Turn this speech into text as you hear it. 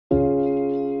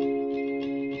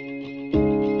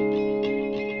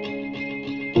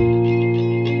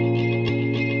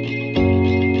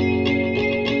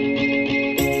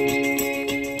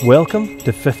Welcome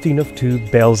to 1502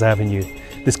 Bells Avenue.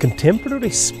 This contemporary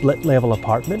split-level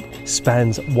apartment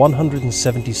spans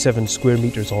 177 square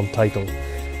metres on title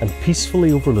and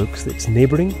peacefully overlooks its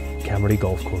neighbouring Cammeray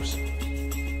Golf Course.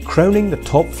 Crowning the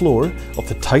top floor of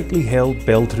the tightly held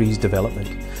Belltrees development,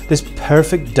 this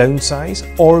perfect downsize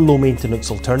or low-maintenance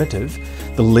alternative,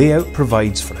 the layout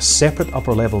provides for a separate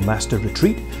upper-level master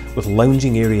retreat with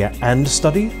lounging area and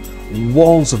study,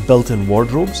 walls of built-in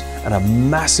wardrobes and a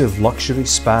massive luxury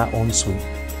spa ensuite.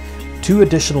 2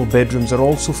 additional bedrooms are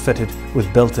also fitted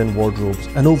with built-in wardrobes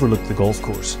and overlook the golf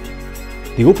course.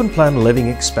 The open-plan living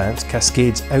expanse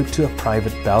cascades out to a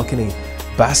private balcony,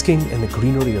 basking in the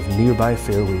greenery of nearby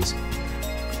fairways.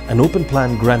 An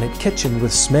open-plan granite kitchen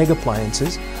with Smeg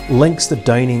appliances links the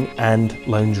dining and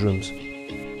lounge rooms.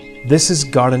 This is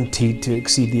guaranteed to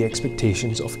exceed the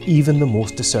expectations of even the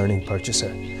most discerning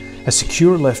purchaser. A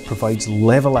secure lift provides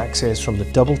level access from the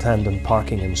double tandem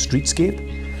parking and streetscape.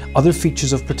 Other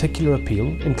features of particular appeal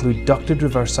include ducted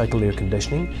reverse cycle air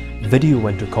conditioning, video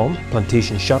intercom,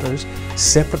 plantation shutters,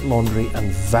 separate laundry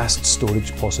and vast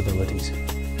storage possibilities.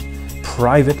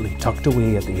 Privately tucked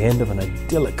away at the end of an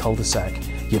idyllic cul-de-sac,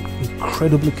 yet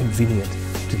incredibly convenient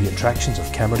to the attractions of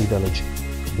Cammeray Village.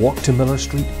 Walk to Miller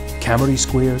Street, Cammeray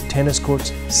Square, tennis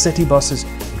courts, city buses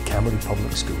and Cammeray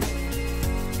Public School.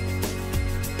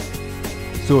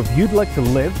 So if you'd like to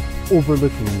live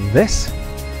overlooking this,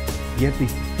 yet be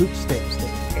footsteps to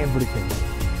everything,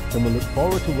 then we look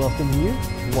forward to welcoming you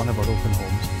to one of our open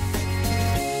homes.